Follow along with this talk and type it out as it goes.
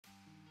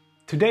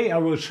Today I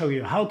will show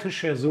you how to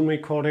share Zoom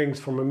recordings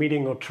from a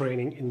meeting or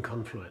training in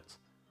Confluence.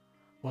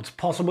 What's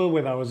possible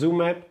with our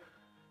Zoom app,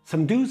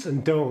 some do's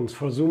and don'ts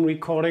for Zoom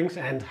recordings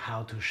and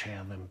how to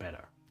share them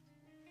better.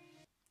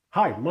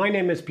 Hi, my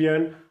name is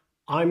Björn.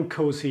 I'm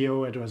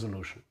co-CEO at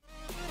Resolution.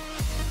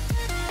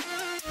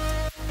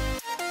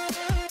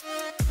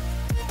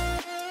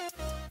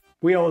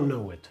 We all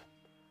know it.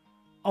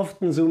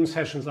 Often Zoom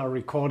sessions are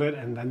recorded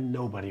and then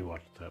nobody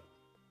watched them.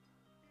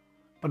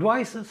 But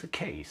why is this the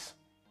case?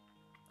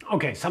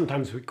 Okay,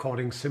 sometimes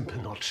recordings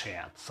simply not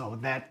shared, so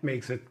that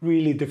makes it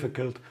really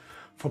difficult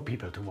for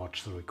people to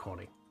watch the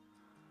recording.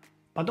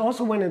 But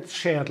also when it's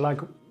shared,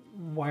 like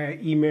via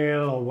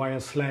email or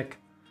via Slack,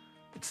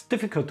 it's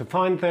difficult to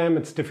find them,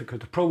 it's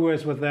difficult to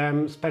progress with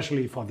them,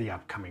 especially for the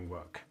upcoming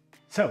work.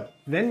 So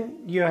then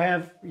you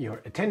have your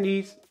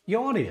attendees,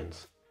 your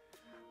audience,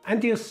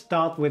 and you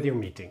start with your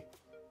meeting.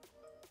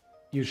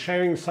 You're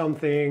sharing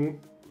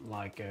something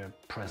like a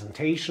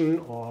presentation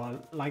or,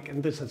 like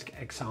in this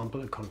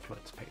example, a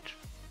Confluence page.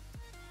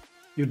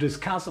 You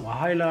discuss or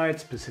highlight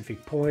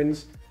specific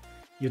points,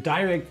 you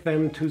direct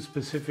them to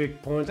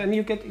specific points, and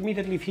you get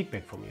immediately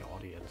feedback from your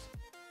audience.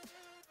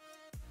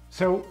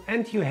 So,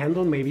 and you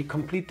handle maybe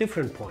complete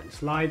different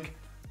points, like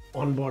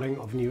onboarding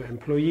of new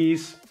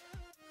employees,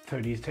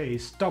 30-day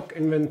stock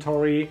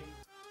inventory,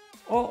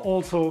 or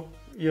also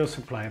your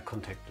supplier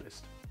contact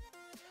list.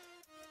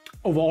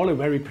 Overall, a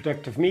very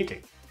productive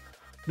meeting.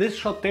 This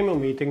short demo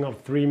meeting of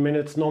 3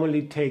 minutes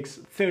normally takes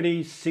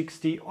 30,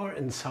 60 or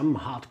in some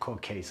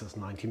hardcore cases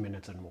 90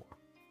 minutes and more.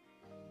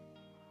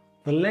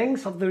 The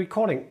length of the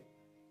recording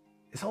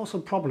is also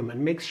a problem and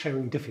makes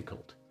sharing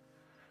difficult.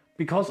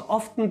 Because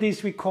often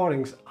these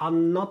recordings are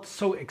not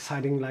so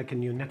exciting like a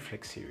new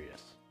Netflix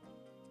series.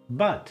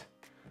 But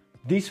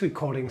these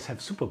recordings have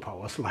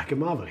superpowers like a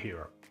Marvel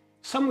hero.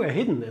 Some were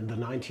hidden in the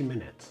 90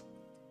 minutes.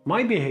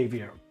 My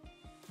behavior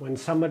when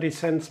somebody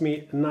sends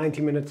me a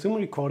 90-minute Zoom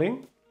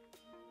recording,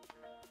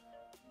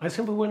 I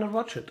simply will not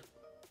watch it.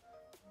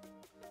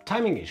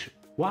 Timing issue.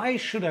 Why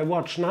should I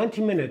watch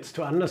 90 minutes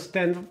to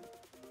understand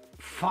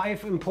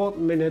 5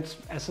 important minutes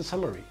as a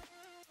summary?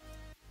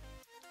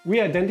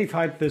 We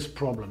identified this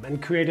problem and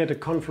created a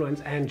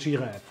Confluence and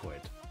Jira app for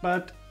it.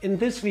 But in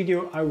this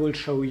video I will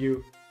show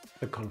you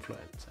the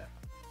Confluence app.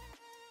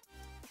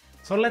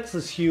 So let's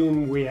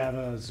assume we have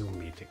a Zoom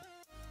meeting.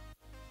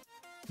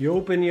 You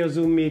open your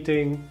Zoom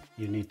meeting,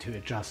 you need to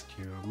adjust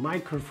your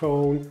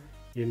microphone,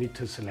 you need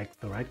to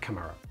select the right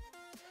camera.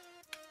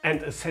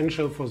 And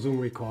essential for Zoom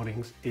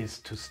recordings is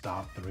to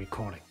start the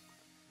recording.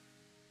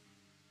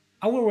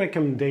 Our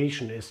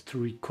recommendation is to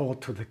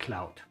record to the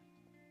cloud,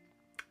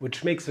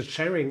 which makes the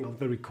sharing of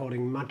the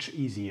recording much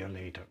easier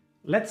later.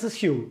 Let's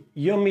assume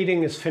your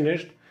meeting is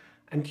finished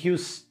and you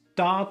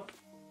start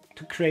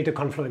to create a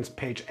Confluence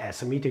page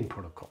as a meeting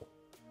protocol.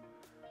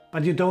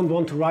 But you don't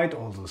want to write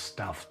all the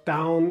stuff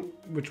down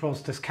which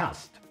was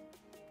discussed.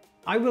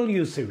 I will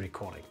use the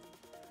recording.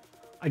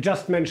 I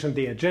just mentioned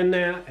the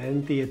agenda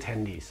and the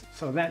attendees,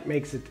 so that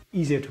makes it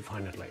easier to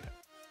find it later.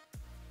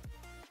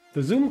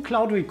 The Zoom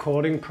Cloud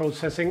recording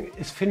processing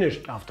is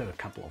finished after a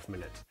couple of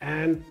minutes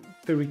and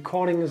the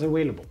recording is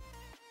available.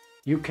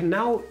 You can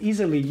now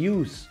easily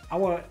use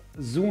our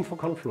Zoom for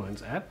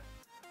Confluence app.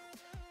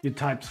 You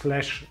type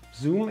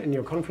 /Zoom in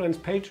your Confluence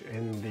page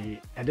in the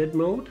edit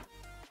mode.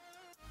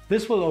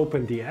 This will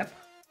open the app.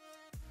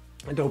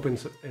 It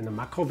opens in a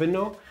macro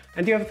window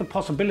and you have the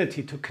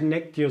possibility to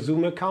connect your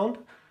Zoom account,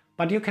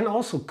 but you can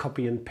also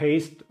copy and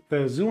paste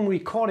the Zoom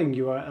recording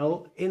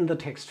URL in the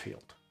text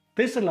field.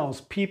 This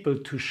allows people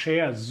to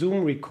share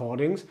Zoom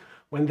recordings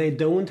when they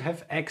don't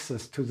have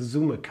access to the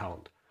Zoom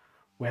account,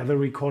 where the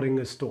recording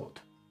is stored.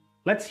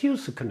 Let's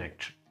use the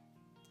connection.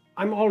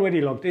 I'm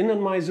already logged in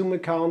on my Zoom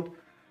account,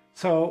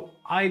 so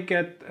I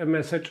get a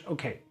message,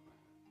 okay,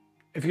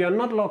 if you are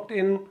not logged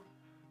in,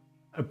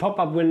 a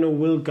pop-up window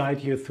will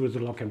guide you through the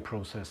login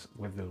process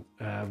with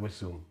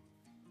Zoom.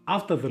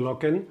 After the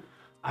login,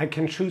 I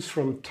can choose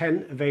from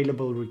 10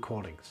 available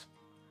recordings.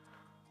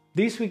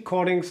 These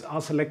recordings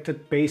are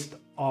selected based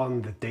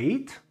on the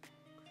date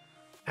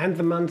and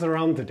the month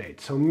around the date,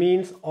 so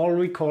means all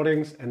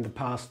recordings in the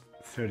past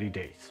 30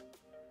 days.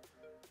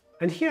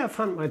 And here I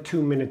found my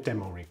 2-minute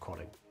demo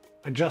recording.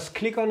 I just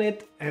click on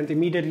it and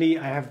immediately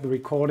I have the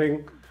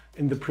recording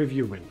in the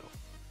preview window.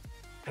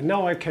 And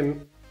now I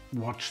can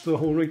watch the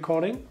whole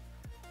recording.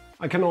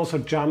 I can also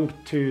jump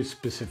to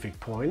specific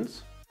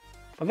points,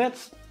 but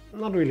that's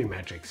not really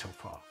magic so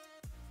far.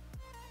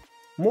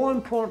 More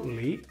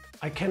importantly,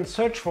 I can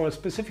search for a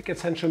specific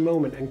essential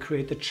moment and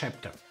create a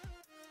chapter.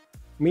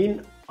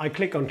 I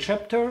click on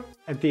chapter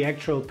at the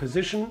actual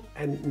position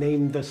and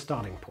name the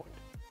starting point.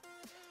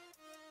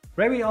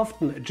 Very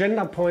often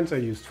agenda points are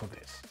used for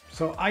this.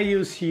 So I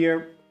use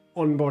here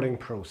onboarding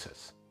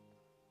process.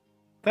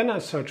 Then I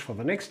search for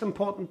the next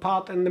important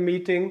part in the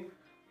meeting.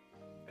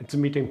 It's a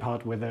meeting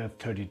part with a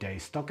 30-day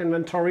stock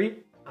inventory,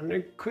 and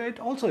I create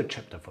also a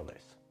chapter for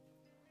this.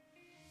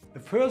 The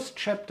first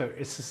chapter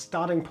is the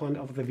starting point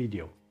of the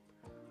video.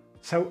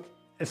 So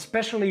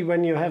especially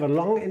when you have a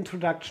long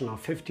introduction of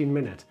 15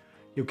 minutes,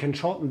 you can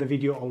shorten the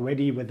video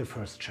already with the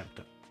first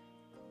chapter.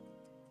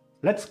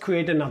 Let's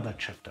create another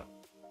chapter.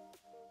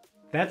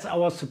 That's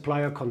our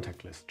supplier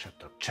contact list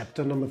chapter,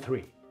 chapter number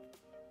 3.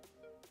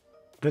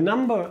 The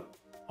number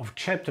of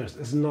chapters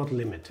is not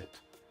limited,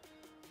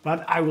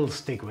 but I will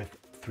stick with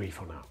 3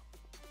 for now.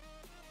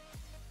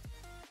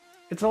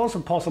 It's also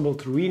possible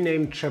to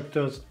rename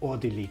chapters or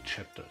delete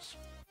chapters.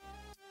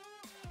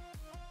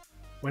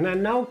 When I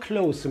now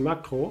close the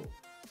macro,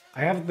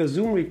 I have the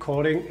Zoom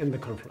recording in the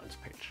Confluence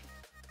page.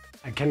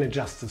 I can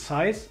adjust the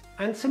size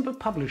and simply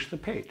publish the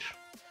page.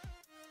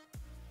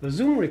 The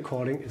Zoom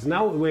recording is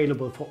now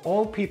available for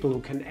all people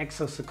who can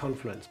access the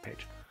Confluence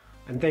page,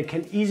 and they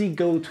can easily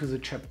go to the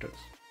chapters.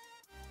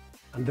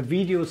 And the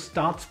video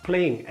starts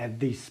playing at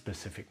these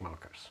specific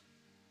markers.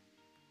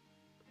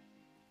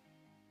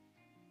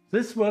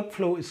 This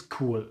workflow is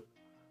cool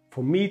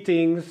for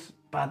meetings,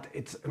 but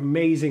it's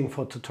amazing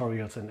for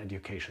tutorials and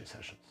education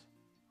sessions,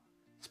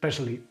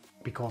 especially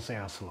because they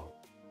are slow.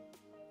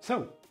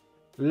 So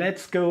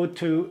let's go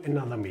to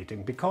another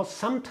meeting, because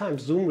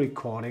sometimes Zoom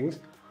recordings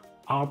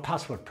are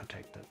password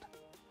protected.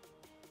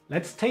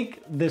 Let's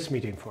take this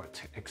meeting for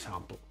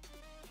example.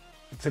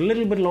 It's a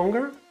little bit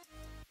longer.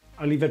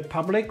 I'll leave it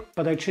public,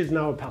 but I choose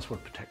now a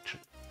password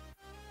protection.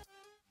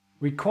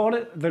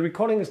 The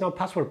recording is now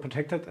password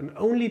protected, and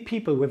only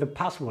people with a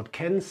password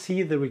can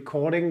see the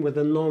recording with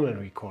a normal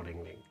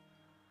recording link.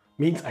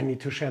 Means I need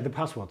to share the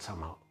password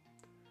somehow.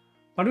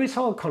 But we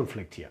saw a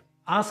conflict here.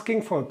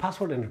 Asking for a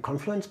password in a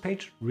Confluence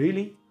page?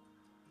 Really?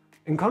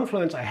 In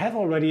Confluence I have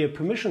already a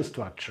permission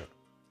structure,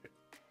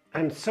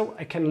 and so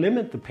I can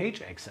limit the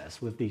page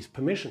access with these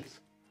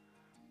permissions.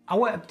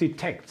 Our app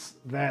detects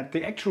that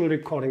the actual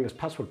recording is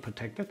password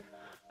protected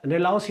and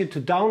allows you to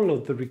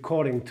download the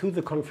recording to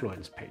the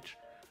Confluence page.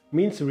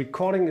 Means the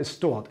recording is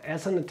stored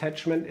as an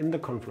attachment in the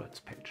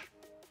Confluence page.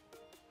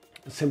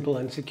 Simple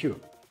and secure.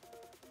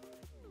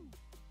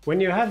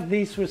 When you have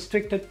these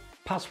restricted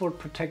password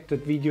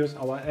protected videos,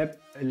 our app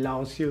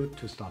allows you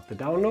to start the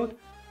download.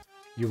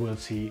 You will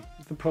see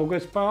the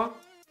progress bar,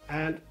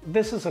 and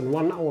this is a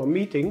 1-hour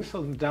meeting,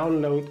 so the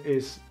download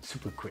is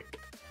super quick.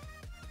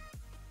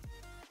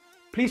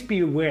 Please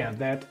be aware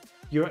that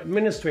your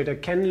administrator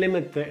can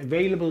limit the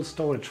available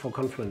storage for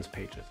Confluence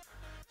pages.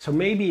 So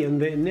maybe in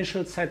the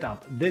initial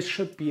setup, this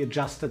should be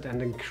adjusted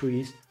and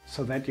increased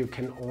so that you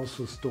can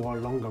also store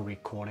longer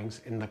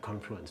recordings in the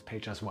Confluence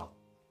page as well.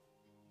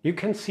 You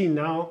can see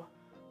now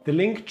the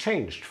link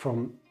changed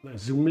from the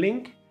Zoom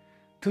link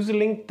to the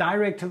link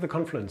direct to the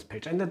Confluence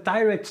page, and it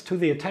directs to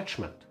the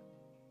attachment.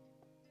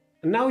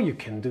 And now you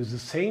can do the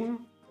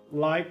same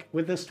like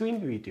with the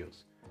stream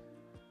videos.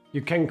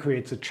 You can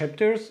create the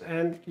chapters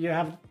and you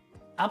have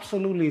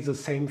absolutely the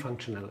same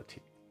functionality.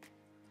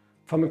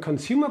 From a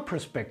consumer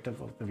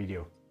perspective of the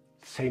video,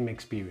 same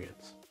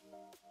experience.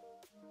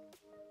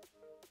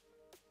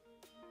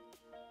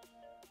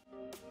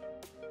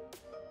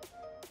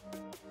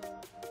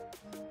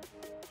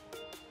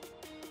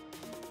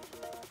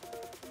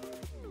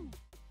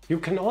 You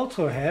can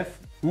also have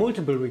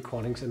multiple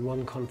recordings in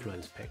one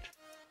Confluence page.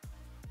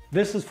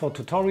 This is for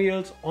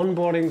tutorials,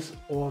 onboardings,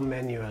 or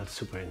manuals.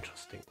 Super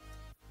interesting.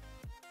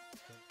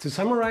 To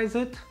summarize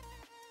it,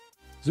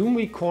 Zoom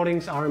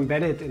recordings are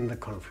embedded in the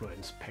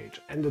Confluence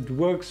page, and it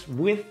works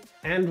with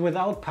and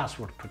without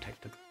password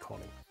protected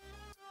recordings.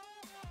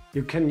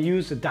 You can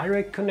use a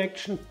direct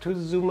connection to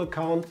the Zoom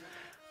account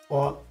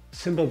or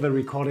simple the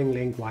recording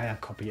link via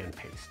copy and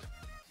paste.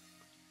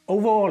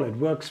 Overall, it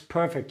works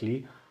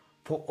perfectly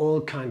for all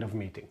kinds of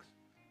meetings.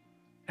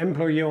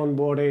 Employee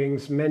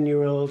onboardings,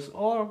 manuals,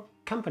 or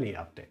company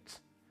updates.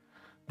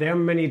 There are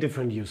many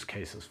different use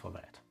cases for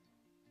that.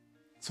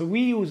 So we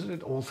use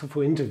it also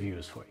for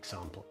interviews, for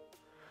example.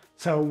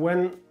 So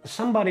when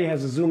somebody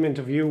has a Zoom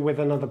interview with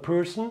another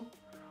person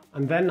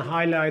and then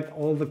highlight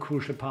all the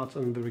crucial parts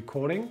in the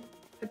recording,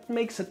 it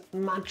makes it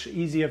much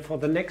easier for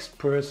the next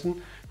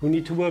person who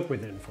need to work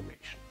with the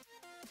information.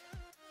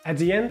 At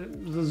the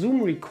end, the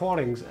Zoom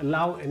recordings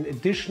allow an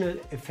additional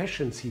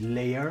efficiency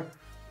layer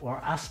or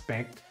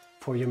aspect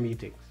for your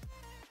meetings.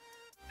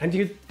 And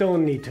you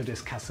don't need to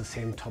discuss the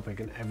same topic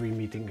in every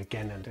meeting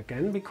again and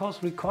again,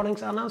 because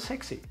recordings are now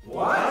sexy.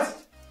 What?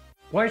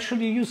 Why should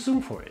you use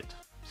Zoom for it?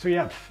 So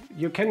yeah,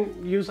 you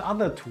can use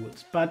other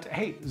tools, but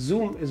hey,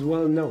 Zoom is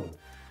well known.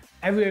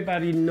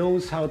 Everybody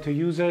knows how to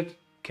use it,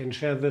 can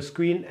share the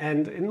screen,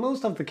 and in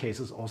most of the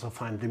cases also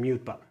find the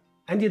mute button.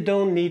 And you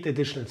don't need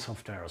additional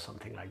software or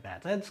something like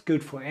that. That's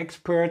good for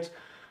experts,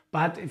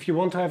 but if you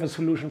want to have a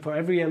solution for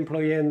every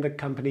employee in the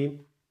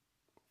company,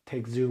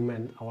 take Zoom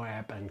and our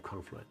app and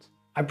Confluence.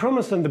 I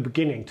promised in the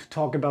beginning to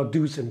talk about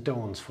do's and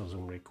don'ts for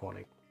Zoom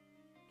recording.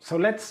 So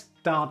let's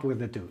start with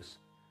the do's.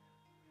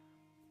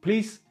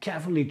 Please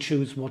carefully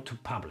choose what to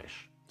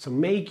publish. So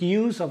make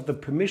use of the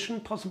permission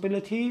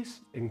possibilities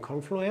in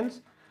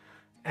Confluence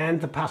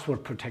and the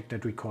password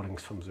protected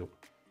recordings from Zoom.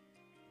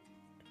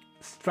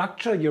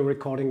 Structure your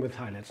recording with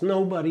highlights.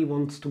 Nobody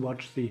wants to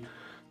watch the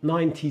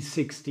 90,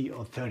 60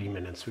 or 30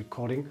 minutes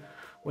recording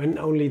when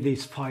only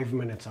these 5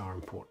 minutes are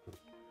important.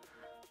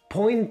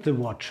 Point the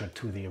watcher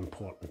to the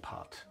important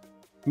part.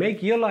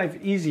 Make your life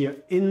easier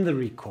in the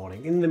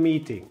recording, in the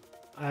meeting,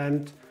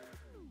 and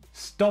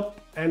stop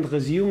and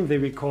resume the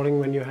recording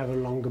when you have a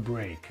longer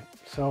break.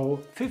 So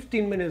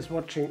 15 minutes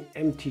watching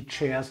empty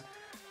chairs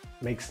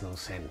makes no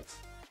sense.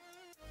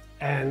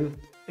 And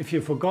if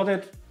you forgot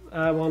it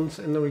once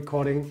in the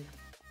recording,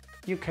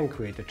 you can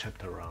create a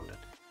chapter around it.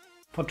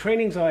 For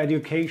trainings or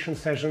education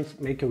sessions,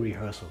 make a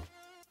rehearsal,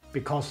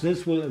 because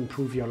this will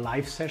improve your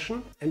live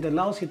session and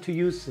allows you to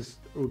use this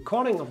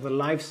recording of the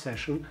live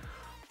session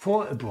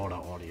for a broader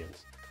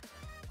audience.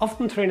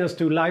 Often trainers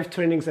do live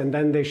trainings and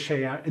then they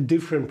share a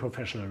different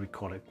professional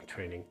recorded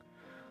training.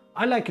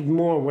 I like it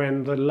more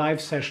when the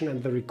live session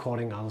and the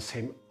recording are the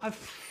same. I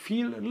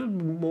feel a little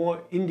bit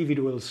more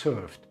individual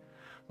served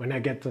when I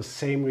get the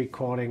same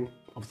recording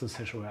of the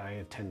session where I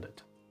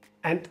attended.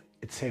 And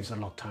it saves a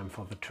lot of time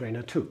for the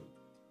trainer too.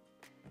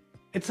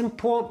 It's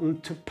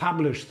important to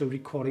publish the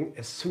recording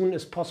as soon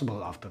as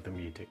possible after the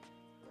meeting.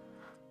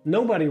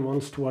 Nobody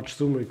wants to watch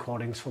Zoom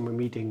recordings from a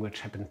meeting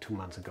which happened 2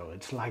 months ago.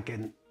 It's like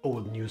an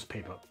old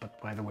newspaper.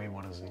 But by the way,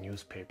 what is a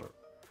newspaper?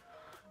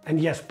 And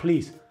yes,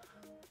 please,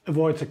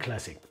 avoid the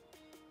classic.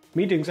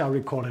 Meetings are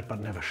recorded but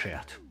never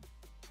shared.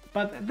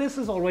 But this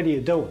is already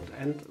a don't,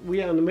 and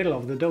we are in the middle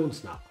of the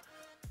don'ts now.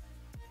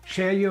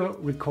 Share your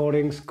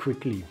recordings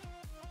quickly.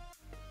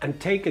 And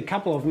take a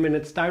couple of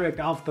minutes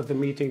direct after the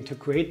meeting to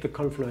create the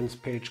Confluence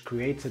page,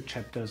 create the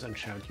chapters and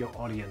share it. Your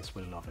audience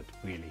will love it,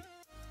 really.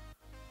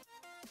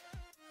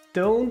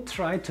 Don't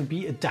try to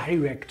be a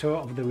director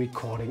of the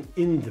recording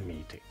in the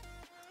meeting.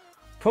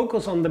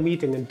 Focus on the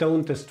meeting and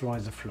don't destroy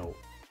the flow.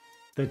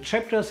 The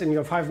chapters in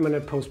your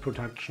 5-minute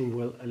post-production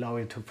will allow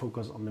you to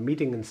focus on the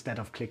meeting instead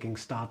of clicking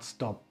start,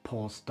 stop,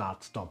 pause,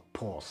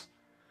 pause.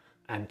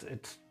 And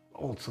it's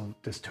also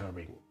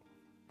disturbing.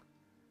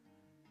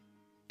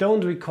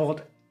 Don't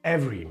record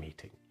every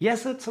meeting.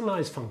 Yes, it's a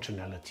nice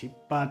functionality,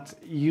 but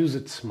use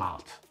it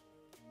smart.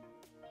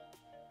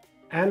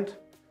 And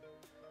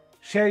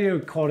share your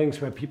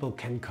recordings where people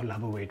can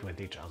collaborate with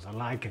each other,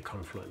 like a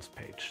Confluence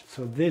page.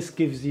 So this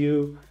gives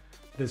you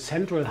the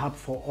central hub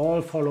for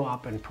all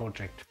follow-up and for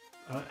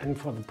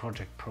the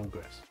project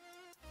progress.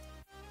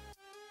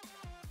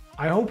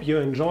 I hope you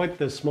enjoyed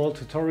this small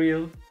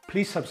tutorial.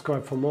 Please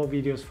subscribe for more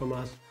videos from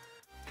us.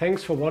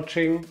 Thanks for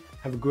watching.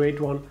 Have a great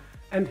one.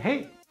 And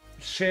hey,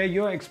 share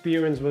your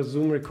experience with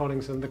Zoom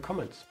recordings in the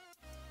comments.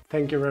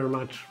 Thank you very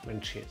much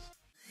and cheers.